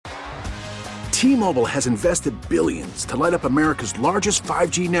T-Mobile has invested billions to light up America's largest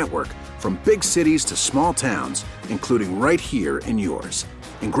 5G network, from big cities to small towns, including right here in yours.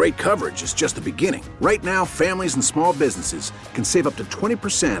 And great coverage is just the beginning. Right now, families and small businesses can save up to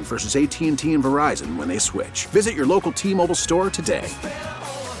 20% versus AT&T and Verizon when they switch. Visit your local T-Mobile store today.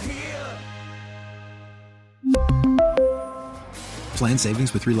 Plan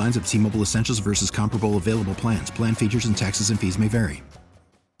savings with 3 lines of T-Mobile Essentials versus comparable available plans. Plan features and taxes and fees may vary.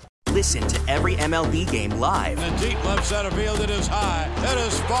 Listen to every MLB game live. In the deep left center field, it is high, it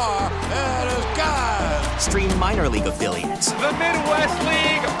is far, it is gone. Stream minor league affiliates. The Midwest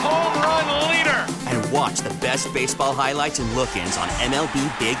League home run leader. And watch the best baseball highlights and look-ins on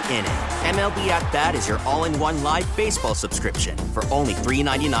MLB Big Inning. MLB At Bat is your all-in-one live baseball subscription for only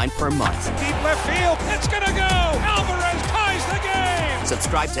 $3.99 per month. Deep left field, it's gonna go. Alvarez ties the game.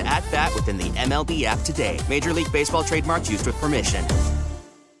 Subscribe to At Bat within the MLB app today. Major League Baseball trademarks used with permission.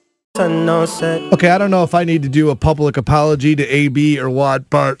 Okay, I don't know if I need to do a public apology to AB or what,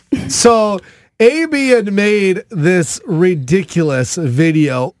 but so AB had made this ridiculous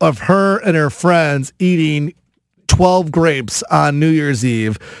video of her and her friends eating 12 grapes on New Year's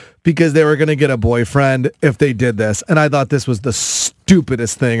Eve because they were going to get a boyfriend if they did this. And I thought this was the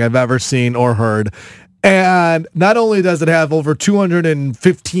stupidest thing I've ever seen or heard. And not only does it have over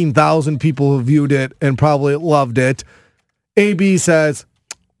 215,000 people who viewed it and probably loved it, AB says,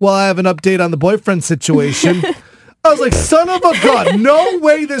 well, I have an update on the boyfriend situation. I was like, son of a gun, no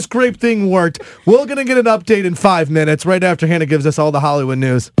way this grape thing worked. We're going to get an update in 5 minutes, right after Hannah gives us all the Hollywood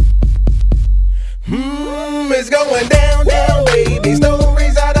news. It's going down, down, baby.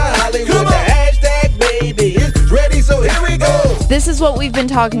 Stories out of Hollywood. The hashtag, baby, it's ready, so here we go. This is what we've been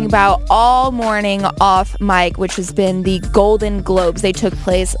talking about all morning off mic, which has been the Golden Globes. They took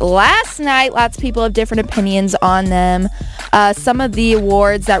place last night. Lots of people have different opinions on them. Some of the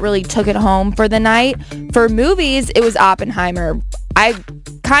awards that really took it home for the night. For movies, it was Oppenheimer. I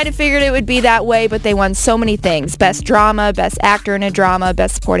kind of figured it would be that way, but they won so many things. Best drama, best actor in a drama,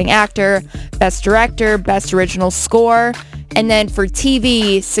 best supporting actor, best director, best original score. And then for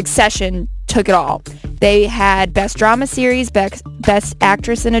TV, Succession took it all. They had best drama series, best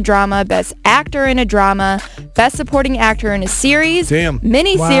actress in a drama, best actor in a drama, best supporting actor in a series,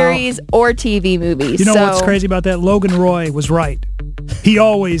 miniseries, or TV movie. You know what's crazy about that? Logan Roy was right. He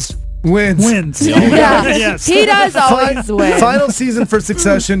always wins. Yeah. Yes. He does always win. Final season for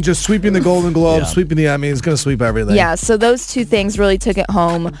Succession, just sweeping the Golden Globes, sweeping the Emmys, going to sweep everything. Yeah, so those two things really took it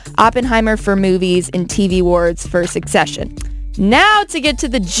home. Oppenheimer for movies and TV awards for Succession. Now to get to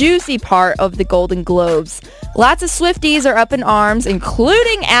the juicy part of the Golden Globes. Lots of Swifties are up in arms,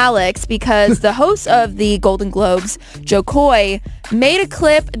 including Alex, because the host of the Golden Globes, Joe Coy, made a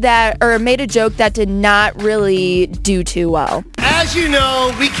joke that did not really do too well. As you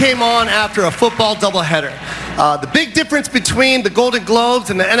know, we came on after a football doubleheader. The big difference between the Golden Globes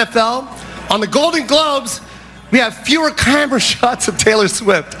and the NFL, on the Golden Globes, we have fewer camera shots of Taylor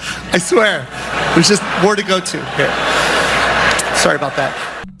Swift. I swear. There's just more to go to here. Sorry about that.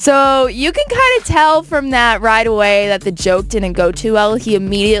 So you can kind of tell from that right away that the joke didn't go too well. He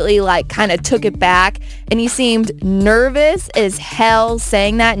immediately kind of took it back, and he seemed nervous as hell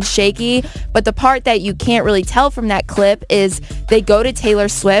saying that and shaky. But the part that you can't really tell from that clip is they go to Taylor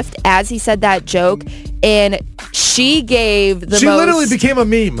Swift as he said that joke, and she gave the She literally became a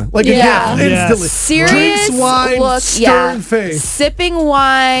meme. Instantly. Serious drinks wine, look, stern face. Sipping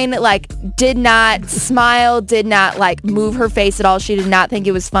wine, did not smile, did not move her face at all. She did not think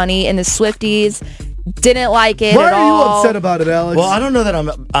it was funny, and the Swifties didn't like it Why at are you all. upset about it, Alex? Well, I don't know that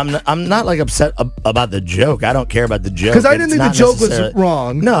I'm not upset about the joke. I don't care about the joke. Because I didn't think the joke was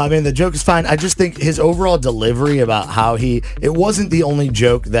wrong. No, I mean, the joke is fine. I just think his overall delivery about how it wasn't the only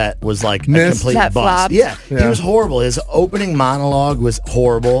joke that was a complete that bust. flopped. Yeah, he was horrible. His opening monologue was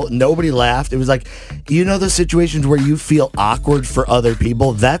horrible. Nobody laughed. It was those situations where you feel awkward for other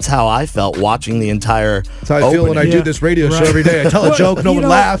people. That's how I felt watching the entire That's how I feel when I do this radio show every day. I tell a joke, no one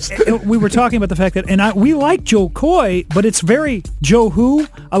laughs. We were talking about the fact that, we like Joe Coy, but it's very Joe who?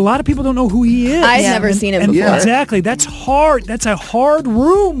 A lot of people don't know who he is. I've never seen him before. Exactly. That's hard. That's a hard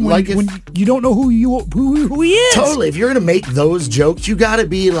room when you don't know who he is. Totally. If you're going to make those jokes, you got to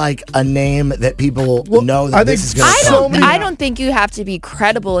be a name that people know that this is going to I don't think you have to be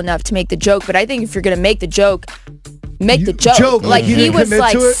credible enough to make the joke, but I think if you're going to make the joke, make the joke. Like, he he didn't was commit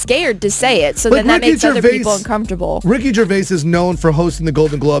like to it. scared to say it. So Like, then that Ricky makes other Gervais- people uncomfortable. Ricky Gervais is known for hosting the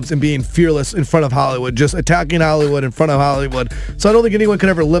Golden Globes and being fearless in front of Hollywood, just attacking Hollywood in front of Hollywood. So I don't think anyone can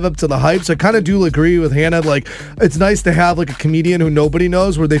ever live up to the hype. So I kind of do agree with Hannah. Like, it's nice to have like a comedian who nobody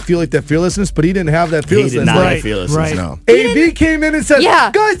knows where they feel like that fearlessness, but he didn't have that He fearlessness. did not Like, have fearlessness, no. AB came in and said,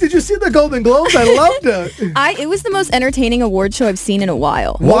 Yeah. guys, did you see the Golden Globes? I loved it. It was the most entertaining award show I've seen in a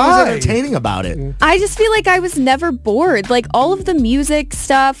while. What was Why? entertaining about it? I just feel like I was never bored. Like, all of the music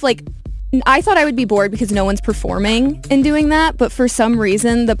stuff, like, I thought I would be bored because no one's performing and doing that, but for some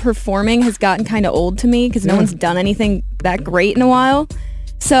reason, the performing has gotten kind of old to me because no one's done anything that great in a while.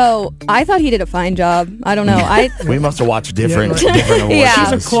 So I thought he did a fine job. I don't know. We must have watched different Yeah, right. different awards. Yeah.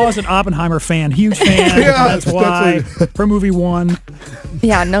 She's a closet Oppenheimer fan, huge fan. Yeah, That's why her movie won.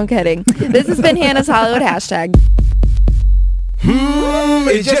 Yeah, no kidding. This has been Hannah's Hollywood hashtag.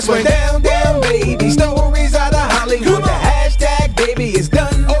 It just went down, baby. Stories out of Hollywood. The hashtag, baby, is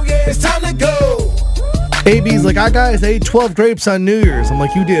done. Oh yeah, it's time to go. AB's like, I guys ate 12 grapes on New Year's. I'm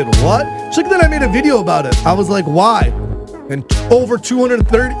like, you did what? She's like, then I made a video about it. I was like, why? And over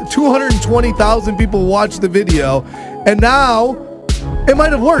 220,000 people watched the video. And now it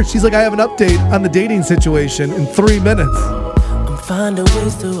might have worked. She's like, I have an update on the dating situation in 3 minutes. I'm finding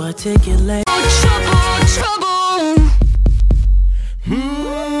ways to articulate.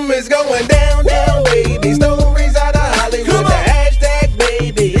 It's going down, baby. Stories out of Hollywood. The hashtag,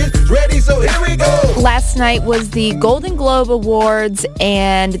 baby, is ready, so here we go. Last night was the Golden Globe Awards,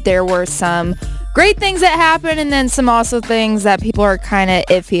 and there were some great things that happened and then some also things that people are kind of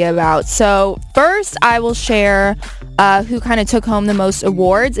iffy about. So first, I will share who kind of took home the most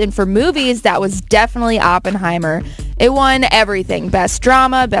awards. And for movies, that was definitely Oppenheimer. It won everything. Best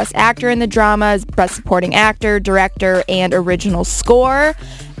drama, best actor in the drama, best supporting actor, director, and original score.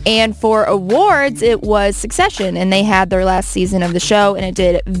 And for awards, it was Succession, and they had their last season of the show, and it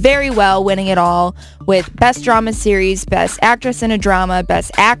did very well, winning it all with Best Drama Series, Best Actress in a Drama, Best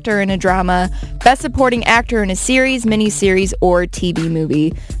Actor in a Drama, Best Supporting Actor in a Series, Miniseries, or TV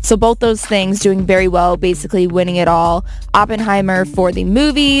Movie. So both those things doing very well, basically winning it all. Oppenheimer for the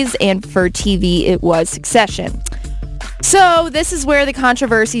movies, and for TV, it was Succession. So this is where the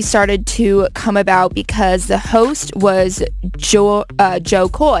controversy started to come about because the host was Joe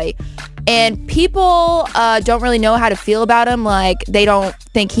Coy. And people don't really know how to feel about him. Like, they don't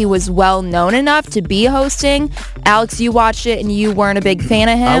think he was well known enough to be hosting. Alex, you watched it and you weren't a big fan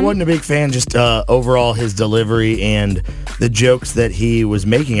of him. I wasn't a big fan, just overall his delivery and the jokes that he was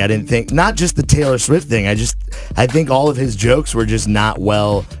making. I didn't think, not just the Taylor Swift thing, I think all of his jokes were just not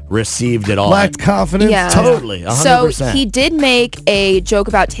well received at all. Lacked confidence. Yeah. Totally, 100%. So he did make a joke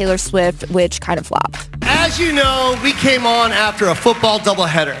about Taylor Swift, which kind of flopped. As you know, we came on after a football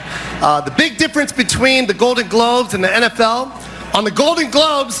doubleheader. The big difference between the Golden Globes and the NFL, on the Golden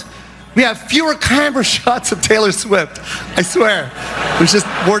Globes, we have fewer camera shots of Taylor Swift. I swear. There's just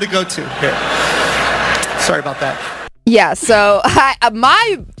more to go to here. Sorry about that. Yeah, so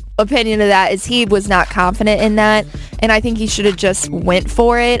my opinion of that is he was not confident in that, and I think he should have just went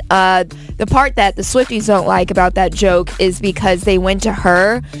for it. The part that the Swifties don't like about that joke is because they went to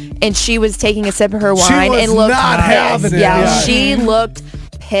her, and she was taking a sip of her wine and looked not pissed. having it. Yeah, she looked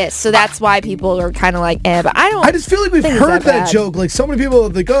pissed. So that's why people are kind of like, but I just feel like we've think it's heard that bad. joke. Like, so many people are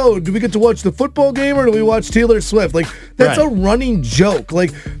like, oh, do we get to watch the football game or do we watch Taylor Swift? Like, that's Right. a running joke.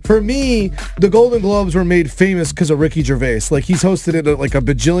 Like, for me, the Golden Globes were made famous because of Ricky Gervais. Like, he's hosted it like a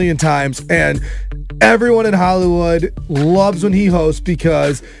bajillion times, and everyone in Hollywood loves when he hosts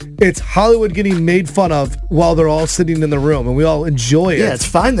because it's Hollywood getting made fun of while they're all sitting in the room, and we all enjoy it. Yeah, it's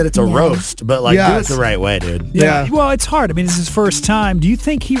fine that it's a roast, but like Yes. do it the right way, dude. Yeah. Well, it's hard. I mean, it's his first time. Do you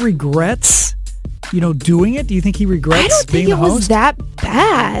think he regrets, doing it? Do you think he regrets I don't think being it the host? was that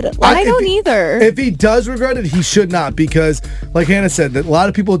bad. I don't either. If he does regret it, he should not, because, like Hannah said, that a lot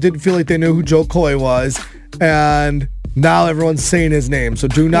of people didn't feel like they knew who Joe Coy was, and now everyone's saying his name. So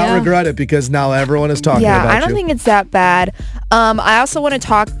do not regret it, because now everyone is talking about you. I don't think it's that bad. I also want to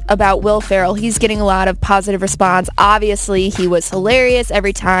talk about Will Ferrell. He's getting a lot of positive response. Obviously, he was hilarious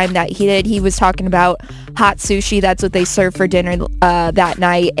every time that he did. He was talking about hot sushi. That's what they served for dinner that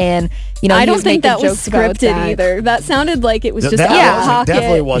night. And, I he don't was think making that was jokes about scripted that. either. That sounded like it was just that out of pocket.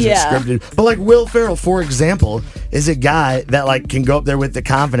 definitely wasn't Yeah. scripted. But like Will Ferrell, for example, is a guy that like can go up there with the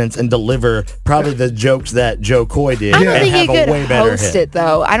confidence and deliver probably the jokes that Joe Coy did. I don't and think he have a could way better host hit. it,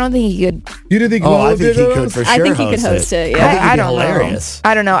 though. I don't think he could. You didn't think Oh, Will I think did he it? could for sure. I think he could host it, yeah. I think he'd I be don't hilarious.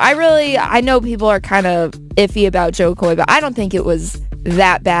 know. I don't know. I know people are kind of iffy about Joe Coy, but I don't think it was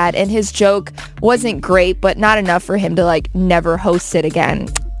that bad. And his joke wasn't great, but not enough for him to like never host it again.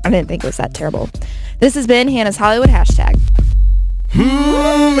 I didn't think it was that terrible. This has been Hannah's Hollywood Hashtag.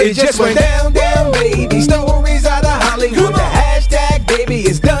 It just went down, down, baby. Stories out of Hollywood. The hashtag, baby,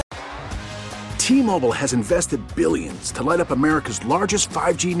 is done. T-Mobile has invested billions to light up America's largest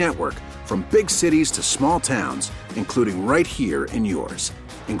 5G network, from big cities to small towns, including right here in yours.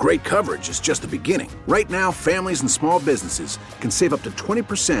 And great coverage is just the beginning. Right now, families and small businesses can save up to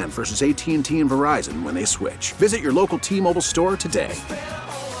 20% versus AT&T and Verizon when they switch. Visit your local T-Mobile store today.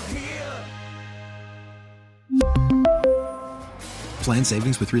 Plan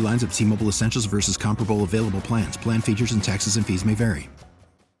savings with 3 lines of T-Mobile Essentials versus comparable available plans. Plan features and taxes and fees may vary.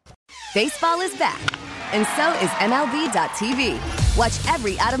 Baseball is back, and so is MLB.tv. Watch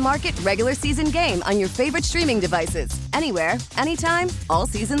every out-of-market regular season game on your favorite streaming devices, anywhere, anytime, all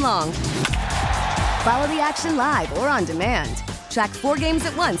season long. Follow the action live or on demand. Track 4 games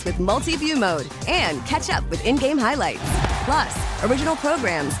at once with multi-view mode and catch up with in-game highlights. Plus, original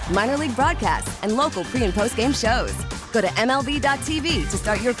programs, minor league broadcasts, and local pre- and post-game shows. Go to MLB.tv to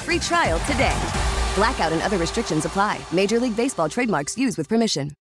start your free trial today. Blackout and other restrictions apply. Major League Baseball trademarks used with permission.